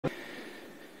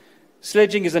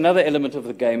Sledging is another element of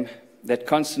the game that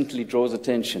constantly draws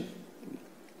attention.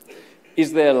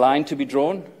 Is there a line to be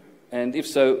drawn? And if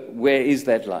so, where is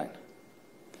that line?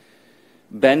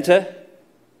 Banter,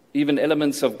 even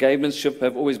elements of gamesmanship,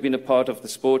 have always been a part of the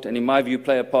sport, and in my view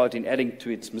play a part in adding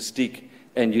to its mystique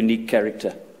and unique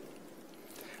character.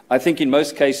 I think in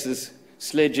most cases,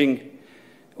 sledging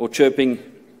or chirping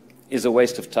is a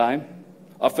waste of time,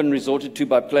 often resorted to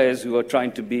by players who are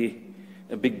trying to be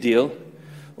a big deal,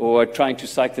 or are trying to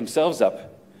psych themselves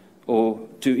up, or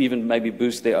to even maybe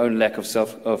boost their own lack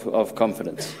of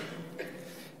confidence.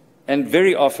 And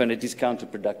very often it is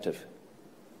counterproductive.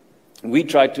 We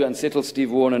tried to unsettle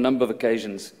Steve Waugh on a number of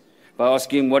occasions by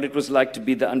asking him what it was like to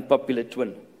be the unpopular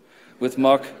twin, with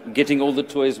Mark getting all the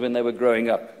toys when they were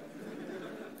growing up.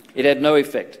 It had no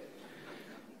effect,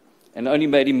 and only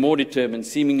made him more determined,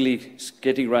 seemingly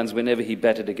getting runs whenever he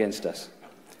batted against us.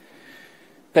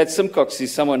 Pat Simcox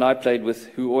is someone I played with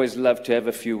who always loved to have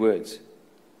a few words.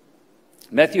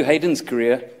 Matthew Hayden's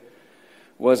career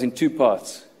was in two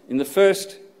parts. In the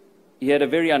first, he had a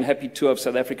very unhappy tour of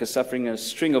South Africa, suffering a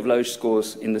string of low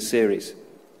scores in the series.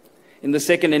 In the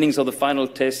second innings of the final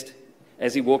test,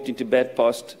 as he walked into bat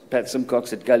past Pat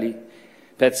Simcox at Gully,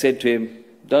 Pat said to him,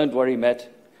 "Don't worry, Matt,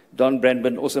 Don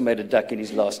Brandman also made a duck in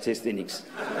his last test innings."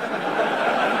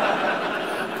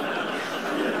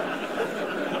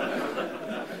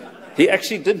 He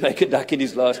actually did make a duck in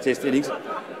his last test innings,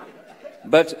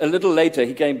 but a little later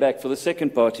he came back for the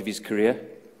second part of his career,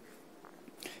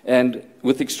 and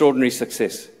with extraordinary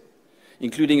success,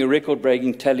 including a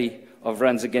record-breaking tally of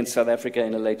runs against South Africa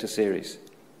in a later series.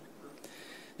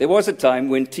 There was a time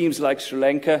when teams like Sri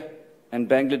Lanka and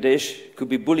Bangladesh could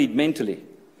be bullied mentally,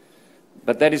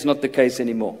 but that is not the case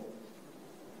anymore.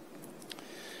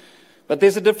 But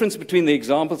there's a difference between the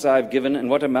examples I've given and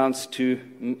what amounts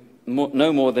to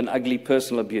no more than ugly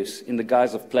personal abuse in the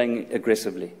guise of playing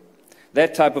aggressively.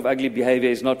 That type of ugly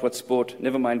behavior is not what sport,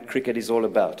 never mind cricket, is all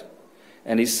about,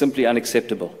 and is simply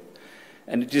unacceptable.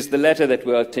 And it is the latter that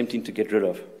we are attempting to get rid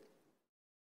of.